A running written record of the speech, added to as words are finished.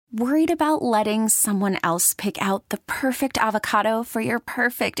Worried about letting someone else pick out the perfect avocado for your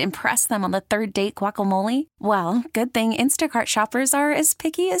perfect impress them on the third date guacamole? Well, good thing Instacart shoppers are as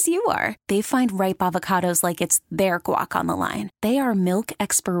picky as you are. They find ripe avocados like it's their guac on the line. They are milk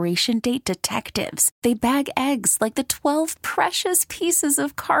expiration date detectives. They bag eggs like the 12 precious pieces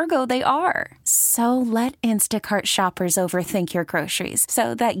of cargo they are. So let Instacart shoppers overthink your groceries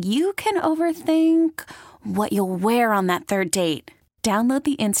so that you can overthink what you'll wear on that third date. Download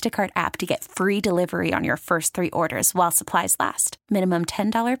the Instacart app to get free delivery on your first 3 orders while supplies last. Minimum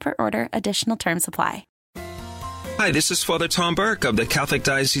 $10 per order. Additional terms apply. Hi, this is Father Tom Burke of the Catholic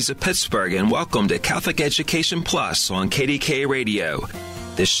Diocese of Pittsburgh, and welcome to Catholic Education Plus on KDK Radio.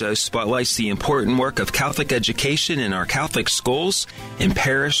 This show spotlights the important work of Catholic education in our Catholic schools and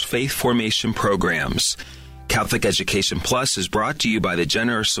parish faith formation programs. Catholic Education Plus is brought to you by the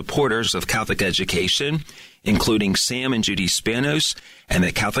generous supporters of Catholic education, including Sam and Judy Spanos and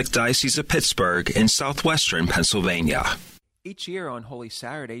the Catholic Diocese of Pittsburgh in southwestern Pennsylvania. Each year on Holy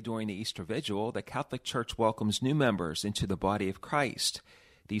Saturday during the Easter Vigil, the Catholic Church welcomes new members into the body of Christ.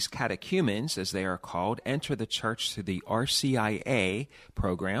 These catechumens, as they are called, enter the church through the RCIA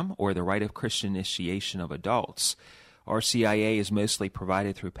program, or the Rite of Christian Initiation of Adults. RCIA is mostly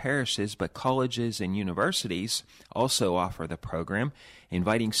provided through parishes, but colleges and universities also offer the program,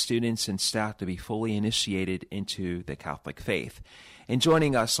 inviting students and staff to be fully initiated into the Catholic faith. And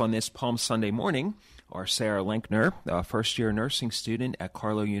joining us on this Palm Sunday morning are Sarah Linkner, a first-year nursing student at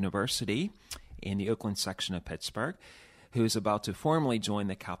Carlow University in the Oakland section of Pittsburgh, who is about to formally join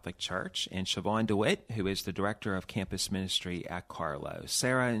the Catholic Church, and Siobhan DeWitt, who is the Director of Campus Ministry at Carlow.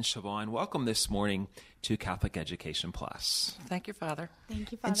 Sarah and Siobhan, welcome this morning to Catholic Education Plus. Thank you, Father.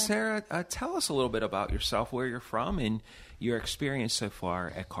 Thank you, Father. And Sarah, tell us a little bit about yourself, where you're from, and your experience so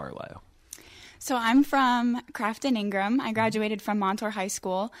far at Carlow. So I'm from Crafton Ingram. I graduated from Montour High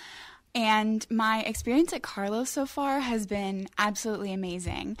School. And my experience at Carlow so far has been absolutely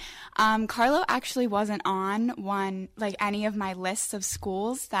amazing. Carlow actually wasn't on any of my lists of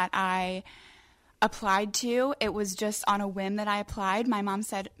schools that I applied to. It was just on a whim that I applied. My mom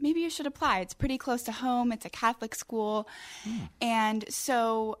said, maybe you should apply. It's pretty close to home. It's a Catholic school. And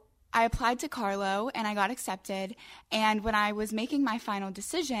so I applied to Carlow and I got accepted. And when I was making my final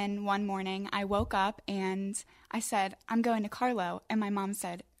decision one morning, I woke up and I said, I'm going to Carlow. And my mom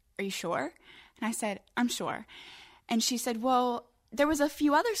said, are you sure? And I said, I'm sure. And she said, well, there was a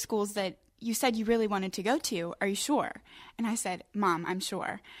few other schools that you said you really wanted to go to. Are you sure? And I said, Mom, I'm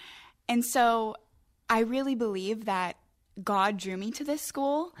sure. And so I really believe that God drew me to this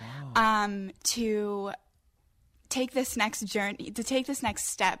school to take this next journey, to take this next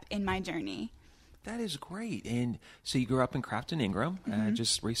step in my journey. That is great. And so you grew up in Crafton Ingram,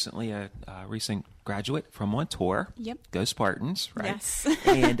 just recently a recent graduate from Montour. Yep. Go Spartans, right? Yes.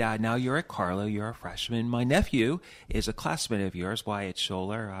 And now you're at Carlow. You're a freshman. My nephew is a classmate of yours, Wyatt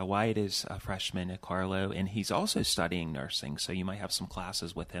Scholler. Wyatt is a freshman at Carlow, and he's also studying nursing, so you might have some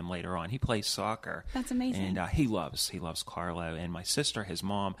classes with him later on. He plays soccer. That's amazing. And he loves Carlow. And my sister, his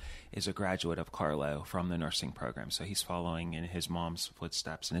mom, is a graduate of Carlow from the nursing program, so he's following in his mom's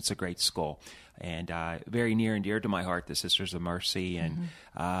footsteps, and it's a great school. And very near and dear to my heart, the Sisters of Mercy. And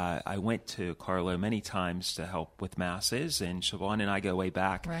I went to Carlow many times to help with masses. And Siobhan and I go way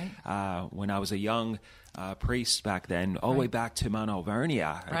back. Right. When I was a young priest back then, all the way back to Mount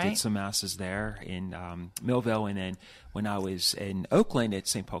Alvernia. I did some masses there in Millville. And then when I was in Oakland at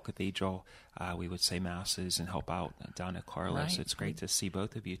St. Paul Cathedral, we would say masses and help out down at Carlow. Right. So it's great to see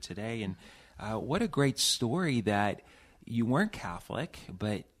both of you today. And what a great story that you weren't Catholic,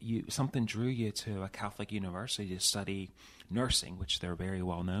 but something drew you to a Catholic university to study nursing, which they're very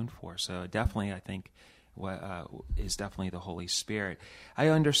well known for. So definitely, I think, is definitely the Holy Spirit. I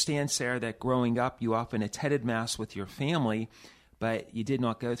understand, Sarah, that growing up, you often attended Mass with your family, but you did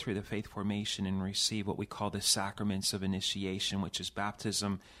not go through the faith formation and receive what we call the sacraments of initiation, which is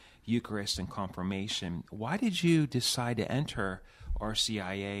baptism, Eucharist, and confirmation. Why did you decide to enter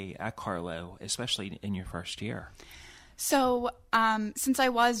RCIA at Carlow, especially in your first year? So since I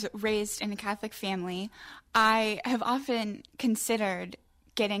was raised in a Catholic family, I have often considered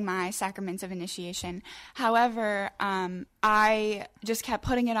getting my sacraments of initiation. However, I just kept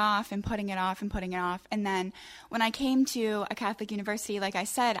putting it off and putting it off and putting it off. And then when I came to a Catholic university, like I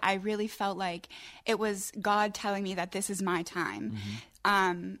said, I really felt like it was God telling me that this is my time.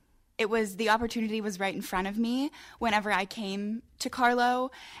 The opportunity was right in front of me whenever I came to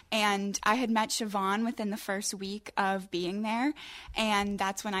Carlow, and I had met Siobhan within the first week of being there, and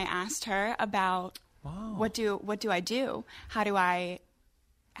that's when I asked her about what do I do? How do I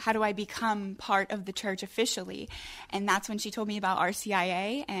how do I become part of the church officially? And that's when she told me about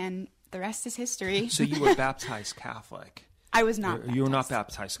RCIA, and the rest is history. So you were baptized Catholic. I was not. You were not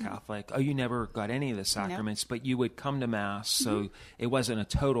baptized Catholic. Oh, you never got any of the sacraments, but you would come to Mass, so it wasn't a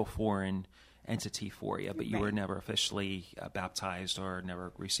total foreign entity for you, but you were never officially baptized or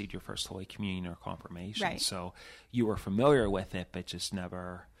never received your first Holy Communion or confirmation. Right. So you were familiar with it, but just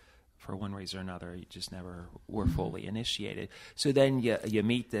never, for one reason or another, you just never were fully initiated. So then you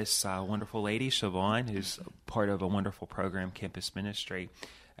meet this wonderful lady, Siobhan, who's part of a wonderful program, Campus Ministry,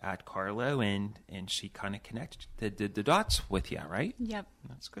 at Carlow, and she kind of connected the dots with you, right? Yep.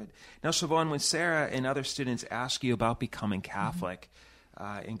 That's good. Now, Siobhan, when Sarah and other students ask you about becoming Catholic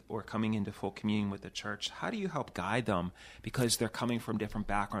or coming into full communion with the church, how do you help guide them? Because they're coming from different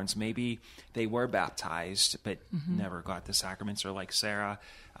backgrounds. Maybe they were baptized but never got the sacraments, or like Sarah,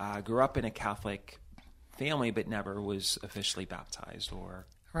 grew up in a Catholic family but never was officially baptized or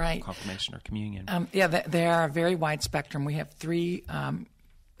confirmation or communion. They are a very wide spectrum. We have 3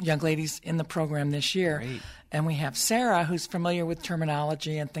 young ladies in the program this year. Great. And we have Sarah, who's familiar with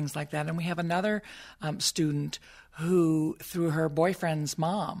terminology and things like that. And we have another student who, through her boyfriend's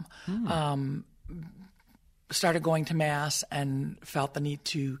mom, started going to Mass and felt the need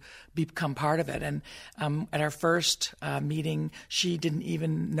to become part of it. And at our first meeting, she didn't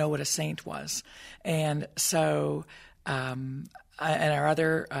even know what a saint was. And so, and our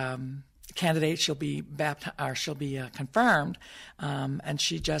other candidate, she'll be baptized, or she'll be confirmed, and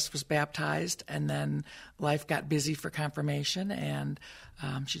she just was baptized, and then life got busy for confirmation, and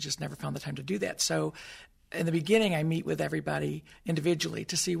she just never found the time to do that. So in the beginning, I meet with everybody individually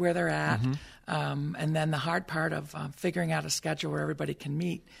to see where they're at, and then the hard part of figuring out a schedule where everybody can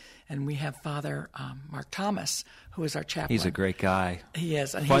meet. And we have Father Mark Thomas, who is our chaplain. He's a great guy. He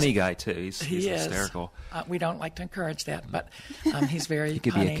is. And funny guy, too. He's is hysterical. We don't like to encourage that, but he's very He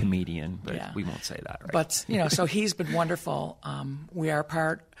could punny. be a comedian, but we won't say that, right? But, so he's been wonderful. We are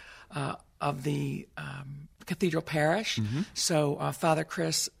part of the Cathedral Parish, so Father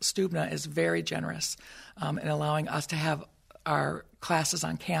Chris Stubna is very generous in allowing us to have our classes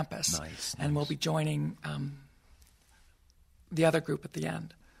on campus. Nice. And we'll be joining the other group at the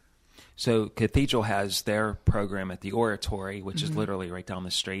end. So Cathedral has their program at the Oratory, which is literally right down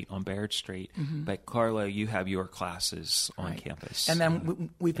the street on Baird Street. But Carlow, you have your classes on campus. And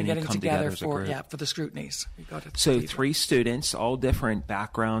then we've been getting together for the scrutinies. We go to so Cathedral. 3 students, all different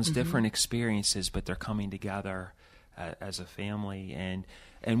backgrounds, different experiences, but they're coming together as a family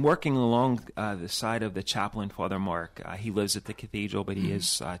and working along the side of the chaplain, Father Mark. He lives at the Cathedral, but he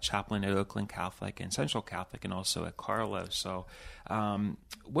is chaplain at Oakland Catholic and Central Catholic, and also at Carlow. So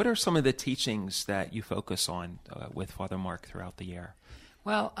what are some of the teachings that you focus on with Father Mark throughout the year?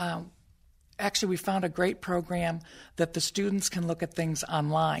 Well, actually, we found a great program that the students can look at things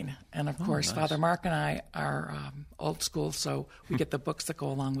online. And, of course, nice. Father Mark and I are old school, so we get the books that go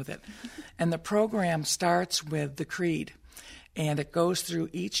along with it. And the program starts with the Creed. And it goes through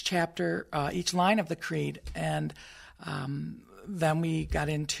each chapter, each line of the Creed, and then we got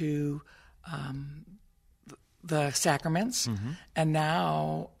into the sacraments, and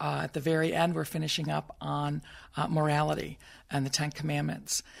now at the very end we're finishing up on morality and the 10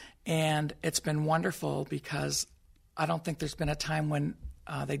 Commandments. And it's been wonderful because I don't think there's been a time when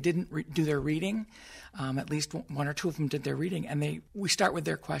they didn't do their reading. At least 1 or 2 of them did their reading, and we start with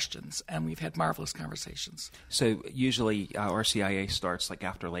their questions, and we've had marvelous conversations. So usually RCIA starts like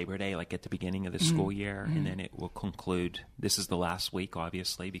after Labor Day, like at the beginning of the school year, and then it will conclude. This is the last week,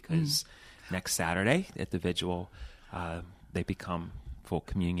 obviously, because next Saturday at the Vigil, they become full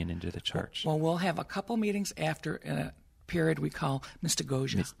communion into the church. Well, we'll have a couple meetings after in a period we call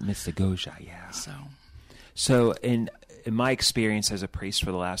Mystagogia. Mystagogia, yeah. So in my experience as a priest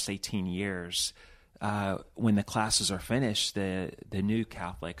for the last 18 years, when the classes are finished, the new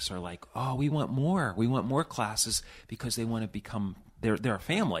Catholics are like, oh, we want more classes, because they want to become, they're a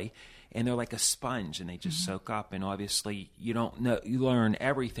family, and they're like a sponge, and they just soak up. And obviously you learn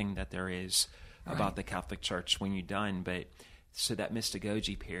everything that there is about the Catholic Church when you're done, but so that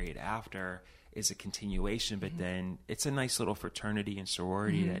mystagogy period after is a continuation, but then it's a nice little fraternity and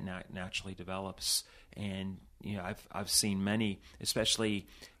sorority that naturally develops. And I've seen many, especially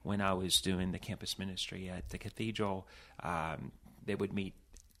when I was doing the campus ministry at the Cathedral, they would meet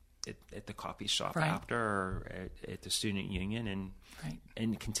at the coffee shop after, or at the student union,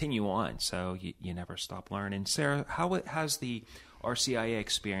 and continue on. So you never stop learning. Sarah, how has the RCIA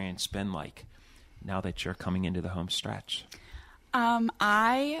experience been like now that you're coming into the home stretch?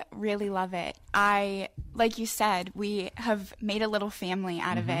 I really love it. Like you said, we have made a little family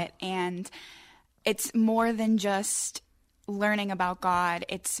out of it, and it's more than just learning about God.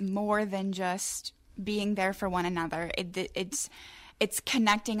 It's more than just being there for one another. It's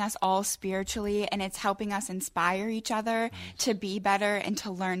connecting us all spiritually, and it's helping us inspire each other to be better and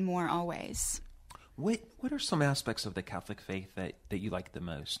to learn more always. What are some aspects of the Catholic faith that you like the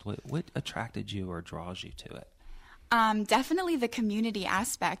most? What attracted you or draws you to it? Definitely the community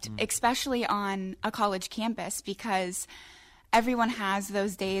aspect, especially on a college campus, because everyone has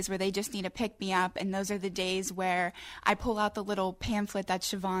those days where they just need to pick me up, and those are the days where I pull out the little pamphlet that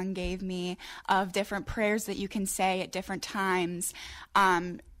Siobhan gave me of different prayers that you can say at different times.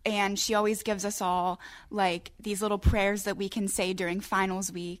 And she always gives us all like these little prayers that we can say during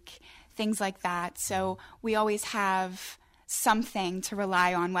finals week, things like that. So we always have something to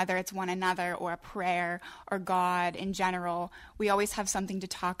rely on, whether it's one another or a prayer or God in general. We always have something to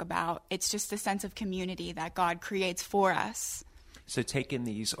talk about. It's just a sense of community that God creates for us. So taking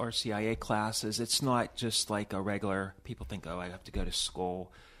these RCIA classes, it's not just like a regular, people think, oh, I have to go to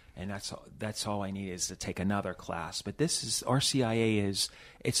school and that's all I need is to take another class. But this is, RCIA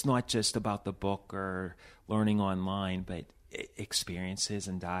it's not just about the book or learning online, but experiences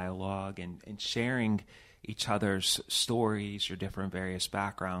and dialogue and sharing each other's stories, your different various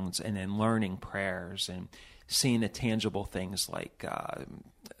backgrounds, and then learning prayers and seeing the tangible things like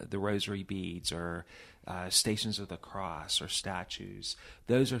the rosary beads or Stations of the Cross or statues.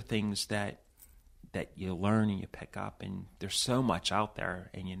 Those are things that you learn and you pick up, and there's so much out there,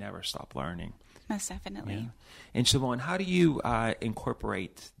 and you never stop learning. Most definitely. Yeah. And Siobhan, how do you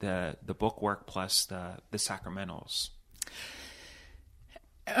incorporate the book work plus the sacramentals?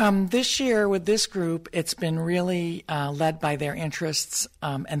 This year with this group, it's been really led by their interests,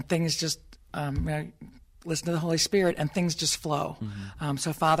 and things just listen to the Holy Spirit, and things just flow. Mm-hmm.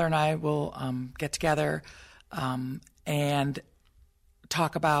 So Father and I will get together and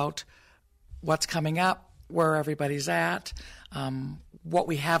talk about what's coming up, where everybody's at, what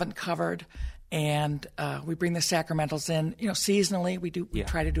we haven't covered, and we bring the sacramentals in. Seasonally, we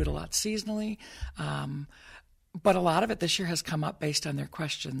try to do it a lot seasonally. But a lot of it this year has come up based on their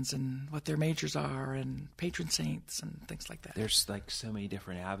questions and what their majors are and patron saints and things like that. There's like so many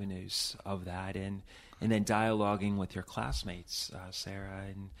different avenues of that, and then dialoguing with your classmates, Sarah,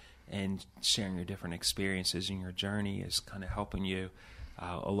 and sharing your different experiences in your journey is kind of helping you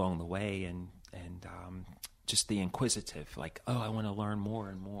along the way, and just the inquisitive, like, oh, I want to learn more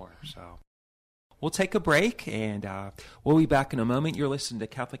and more. So we'll take a break, and we'll be back in a moment. You're listening to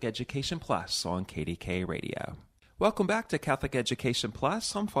Catholic Education Plus on KDK Radio. Welcome back to Catholic Education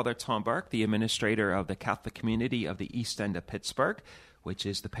Plus. I'm Father Tom Burke, the administrator of the Catholic community of the East End of Pittsburgh, which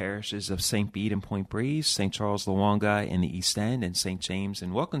is the parishes of St. Bede and Point Breeze, St. Charles Lawanga in the East End, and St. James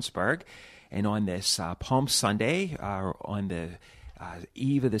in Wilkinsburg. And on this Palm Sunday, on the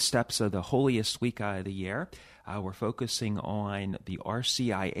eve of the steps of the holiest week of the year, we're focusing on the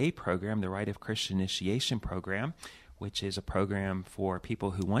RCIA program, the Rite of Christian Initiation program, which is a program for people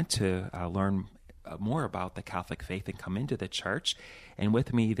who want to learn more about the Catholic faith and come into the church. And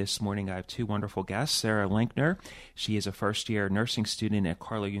with me this morning, I have two wonderful guests. Sarah Linkner, she is a first-year nursing student at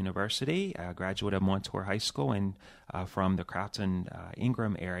Carlow University, a graduate of Montour High School and from the Crafton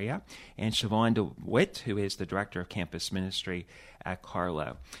Ingram area. And Siobhan DeWitt, who is the director of campus ministry at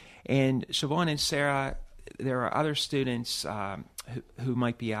Carlow. And Siobhan and Sarah, there are other students who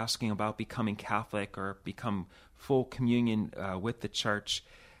might be asking about becoming Catholic or become full communion with the church.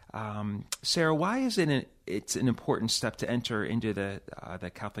 Sarah, why is it's an important step to enter into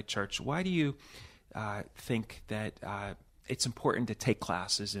the Catholic Church? Why do you think that it's important to take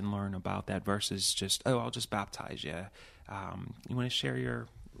classes and learn about that versus just, I'll just baptize you? You want to share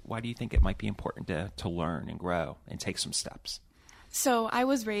why do you think it might be important to learn and grow and take some steps? So I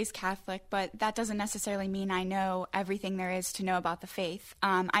was raised Catholic, but that doesn't necessarily mean I know everything there is to know about the faith.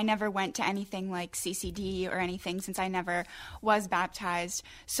 I never went to anything like CCD or anything since I never was baptized.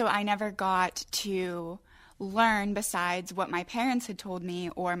 So I never got to learn besides what my parents had told me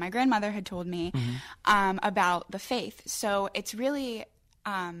or my grandmother had told me about the faith. So it's really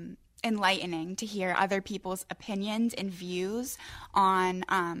enlightening to hear other people's opinions and views on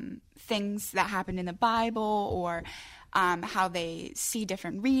things that happened in the Bible or how they see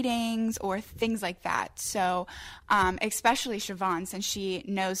different readings or things like that. So especially Siobhan, since she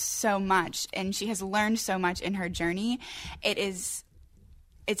knows so much and she has learned so much in her journey, it's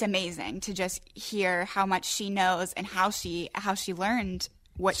amazing to just hear how much she knows and how she learned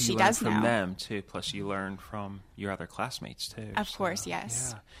what she does know. You learn from them too, plus you learn from your other classmates too. Of course,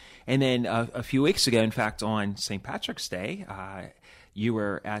 yes. Yeah. And then a few weeks ago, in fact, on St. Patrick's Day, you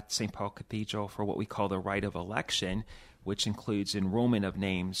were at St. Paul Cathedral for what we call the Rite of Election, which includes enrollment of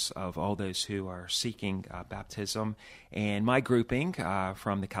names of all those who are seeking baptism. And my grouping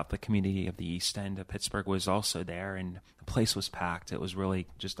from the Catholic community of the East End of Pittsburgh was also there, and the place was packed. It was really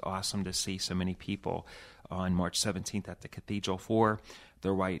just awesome to see so many people on March 17th at the cathedral for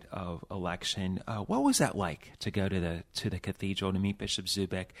the rite of election. What was that like to go to the cathedral to meet Bishop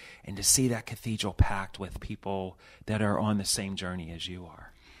Zubik and to see that cathedral packed with people that are on the same journey as you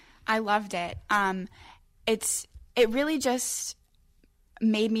are? I loved it. It really just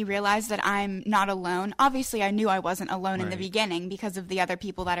made me realize that I'm not alone. Obviously, I knew I wasn't alone in the beginning because of the other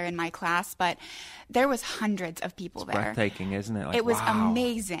people that are in my class, but there was hundreds of people there. Breathtaking, isn't it? Like, it was wow,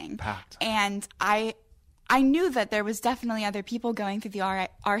 amazing. Packed. And I knew that there was definitely other people going through the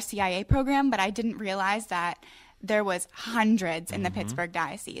RCIA program, but I didn't realize that there was hundreds in the Pittsburgh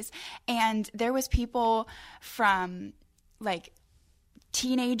Diocese. And there was people from like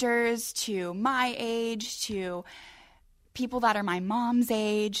teenagers to my age to people that are my mom's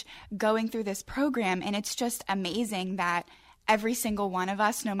age going through this program. And it's just amazing that every single one of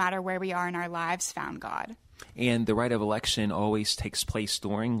us, no matter where we are in our lives, found God. And the rite of election always takes place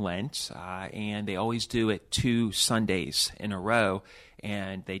during Lent, and they always do it 2 Sundays in a row,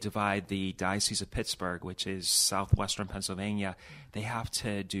 and they divide the Diocese of Pittsburgh, which is southwestern Pennsylvania. They have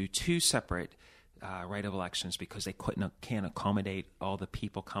to do 2 separate rite of elections because they can't accommodate all the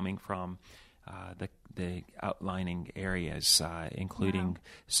people coming from the outlining areas, including,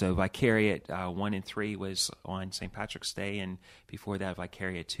 so Vicariate 1 and 3 was on St. Patrick's Day, and before that,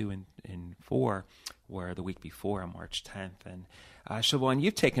 Vicariate 2 and 4 were the week before on March 10th. And Siobhan,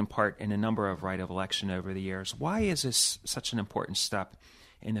 you've taken part in a number of rite of election over the years. Why is this such an important step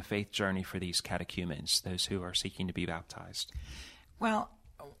in the faith journey for these catechumens, those who are seeking to be baptized? Well,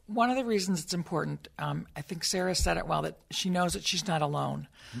 one of the reasons it's important, I think Sarah said it well, that she knows that she's not alone.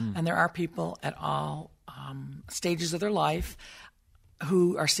 And there are people at all stages of their life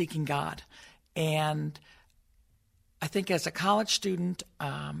who are seeking God. And I think as a college student,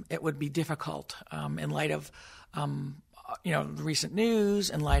 it would be difficult in light of, the recent news,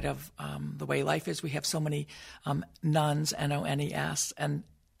 in light of the way life is. We have so many nuns, N-O-N-E-S,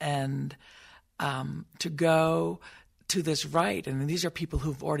 and to go to this rite. And these are people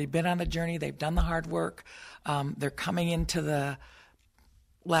who've already been on the journey. They've done the hard work. They're coming into the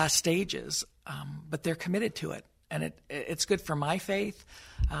last stages, but they're committed to it. And it's good for my faith.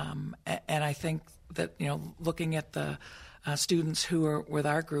 And I think that, looking at the students who are with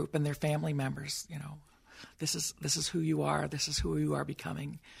our group and their family members, this is who you are. This is who you are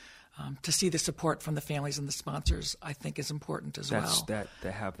becoming. To see the support from the families and the sponsors, I think, is important as well.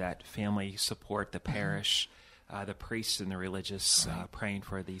 To have that family support, the parish, the priests and the religious praying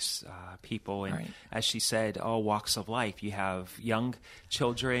for these people. And as she said, all walks of life. You have young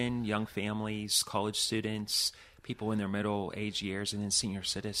children, young families, college students, people in their middle age years, and then senior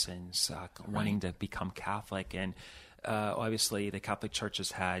citizens wanting to become Catholic. And obviously the Catholic Church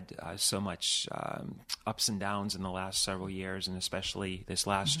has had so much ups and downs in the last several years, and especially this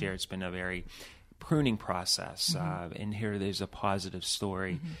last year, it's been a very pruning process. And here there's a positive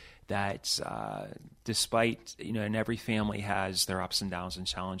story that despite, and every family has their ups and downs and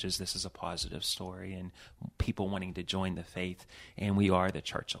challenges, this is a positive story and people wanting to join the faith. And we are the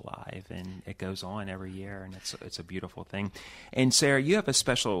church alive, and it goes on every year, and it's a beautiful thing. And Sarah, you have a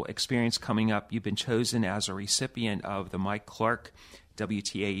special experience coming up. You've been chosen as a recipient of the Mike Clark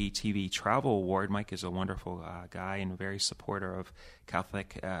WTAE TV Travel Award. Mike is a wonderful guy and very supporter of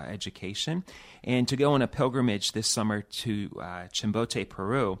Catholic education. And to go on a pilgrimage this summer to Chimbote,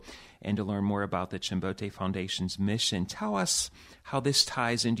 Peru, and to learn more about the Chimbote Foundation's mission. Tell us how this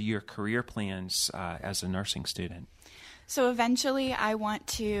ties into your career plans as a nursing student. So eventually I want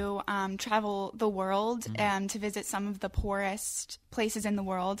to travel the world to visit some of the poorest places in the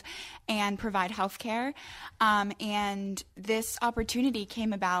world and provide health care. And this opportunity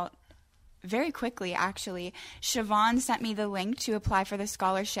came about very quickly, actually. Siobhan sent me the link to apply for the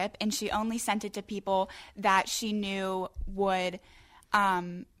scholarship, and she only sent it to people that she knew would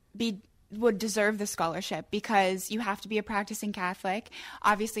deserve the scholarship, because you have to be a practicing Catholic.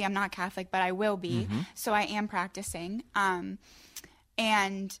 Obviously, I'm not Catholic, but I will be, so I am practicing. And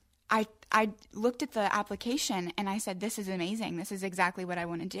I looked at the application and I said, this is amazing. This is exactly what I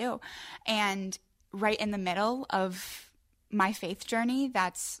want to do. And right in the middle of my faith journey,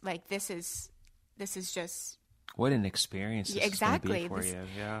 that's like, this is just... What an experience this is going to be for you.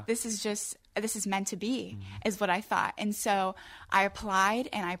 Yeah. This is meant to be, is what I thought. And so I applied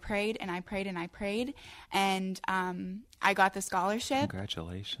and I prayed and I prayed and I prayed. And I got the scholarship.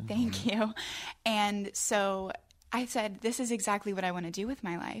 Congratulations. Thank you. And so I said, this is exactly what I want to do with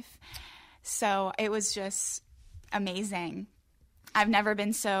my life. So it was just amazing. I've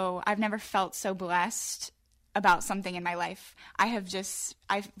never felt so blessed about something in my life. I've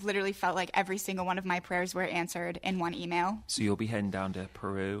literally felt like every single one of my prayers were answered in one email. So you'll be heading down to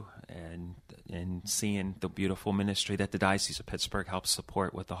Peru and seeing the beautiful ministry that the Diocese of Pittsburgh helps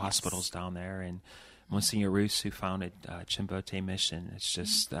support with the hospitals down there. And Monsignor Roos, who founded Chimbote Mission, it's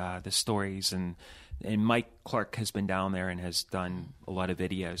just the stories. And Mike Clark has been down there and has done a lot of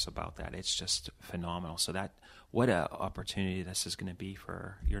videos about that. It's just phenomenal. So what an opportunity this is going to be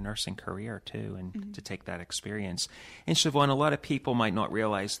for your nursing career, too, and to take that experience. And Siobhan, a lot of people might not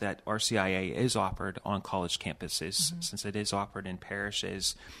realize that RCIA is offered on college campuses, since it is offered in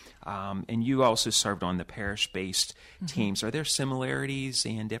parishes. And you also served on the parish-based teams. Are there similarities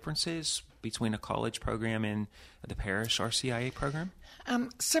and differences between a college program and the parish RCIA program?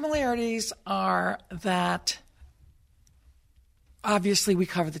 Similarities are that obviously we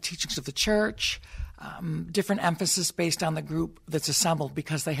cover the teachings of the church, different emphasis based on the group that's assembled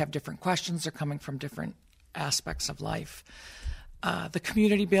because they have different questions. They're coming from different aspects of life. The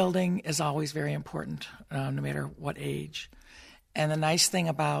community building is always very important, no matter what age. And the nice thing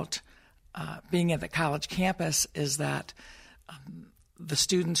about being at the college campus is that the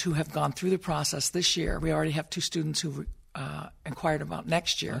students who have gone through the process this year, we already have 2 students who inquired about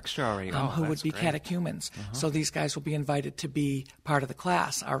next year who would be great catechumens. So these guys will be invited to be part of the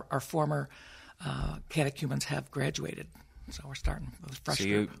class. Our former catechumens have graduated, so we're starting with a fresh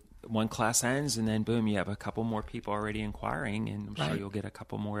group. One class ends, and then boom, you have a couple more people already inquiring, and I'm sure you'll get a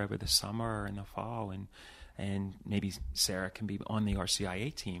couple more over the summer or in the fall, and maybe Sarah can be on the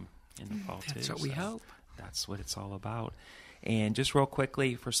RCIA team in the fall too. That's what we hope. That's what it's all about. And just real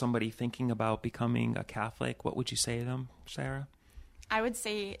quickly, for somebody thinking about becoming a Catholic, what would you say to them, Sarah? I would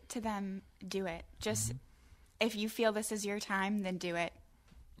say to them, do it. Just if you feel this is your time, then do it.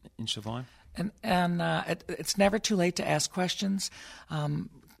 And Siobhan? It's never too late to ask questions.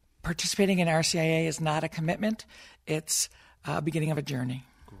 Participating in RCIA is not a commitment. It's a beginning of a journey.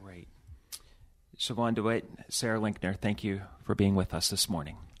 Great. Siobhan DeWitt, Sarah Linkner, thank you for being with us this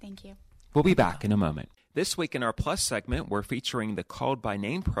morning. Thank you. We'll be back in a moment. This week in our Plus segment, we're featuring the Called by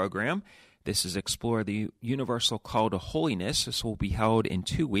Name program. This is Explore the Universal Call to Holiness. This will be held in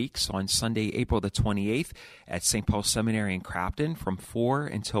 2 weeks on Sunday, April the 28th at St. Paul Seminary in Crafton from 4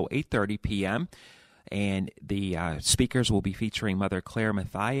 until 8:30 p.m. And the speakers will be featuring Mother Claire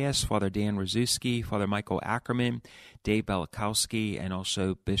Matthias, Father Dan Rzuski, Father Michael Ackerman, Dave Belikowski, and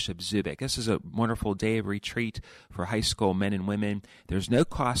also Bishop Zubik. This is a wonderful day of retreat for high school men and women. There's no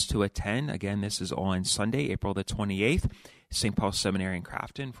cost to attend. Again, this is on Sunday, April the 28th, St. Paul Seminary in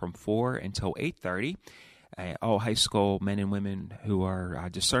Crafton from 4 until 8:30. All high school men and women who are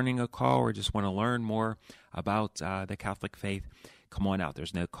discerning a call or just want to learn more about the Catholic faith, come on out.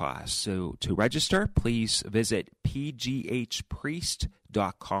 There's no cost. So to register, please visit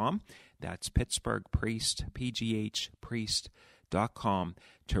pghpriest.com. That's Pittsburgh Priest, pghpriest.com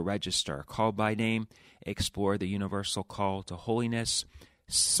to register. Call by name, explore the universal call to holiness.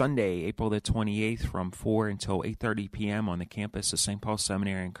 Sunday, April the 28th from 4 until 8:30 p.m. on the campus of St. Paul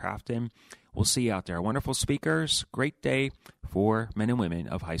Seminary in Crafton. We'll see you out there. Wonderful speakers. Great day for men and women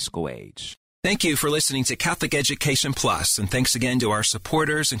of high school age. Thank you for listening to Catholic Education Plus, and thanks again to our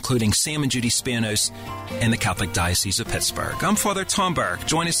supporters, including Sam and Judy Spanos and the Catholic Diocese of Pittsburgh. I'm Father Tom Burke.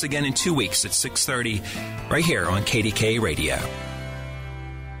 Join us again in 2 weeks at 6:30 right here on KDK Radio.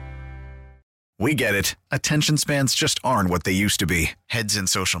 We get it. Attention spans just aren't what they used to be. Heads in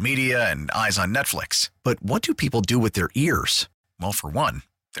social media and eyes on Netflix. But what do people do with their ears? Well, for one,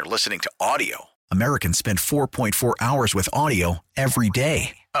 they're listening to audio. Americans spend 4.4 hours with audio every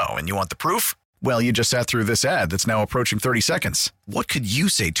day. Oh, and you want the proof? Well, you just sat through this ad that's now approaching 30 seconds. What could you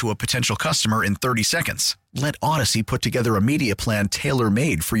say to a potential customer in 30 seconds? Let Odyssey put together a media plan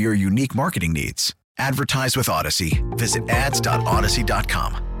tailor-made for your unique marketing needs. Advertise with Odyssey. Visit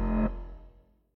ads.odyssey.com.